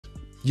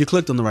You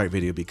clicked on the right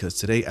video because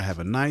today I have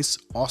a nice,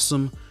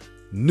 awesome,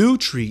 new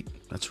treat.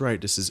 That's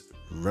right, this is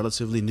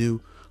relatively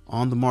new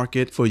on the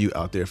market for you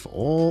out there, for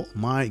all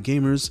my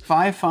gamers.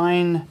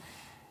 FIFINE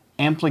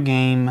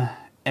AmpliGame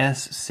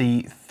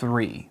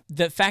SC3.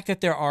 The fact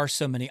that there are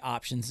so many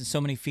options and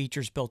so many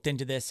features built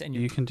into this, and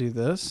You can do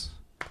this.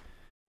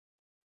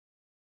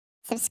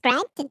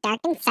 Subscribe to Dark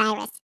and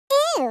Cyrus.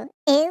 Ew,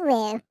 ew,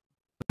 ew.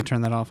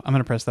 Turn that off. I'm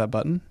gonna press that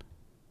button.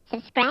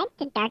 Subscribe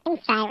to Dark and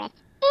Cyrus.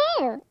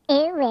 Ew, ew,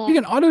 ew. You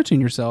can auto-tune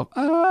yourself.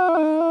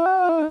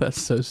 That's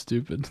so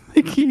stupid.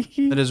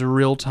 That is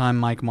real-time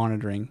mic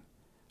monitoring.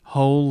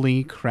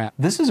 Holy crap.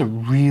 This is a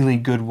really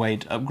good way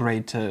to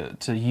upgrade to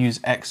use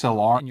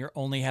XLR. you're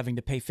only having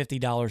to pay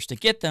 $50 to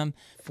get them,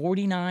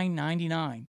 $49.99.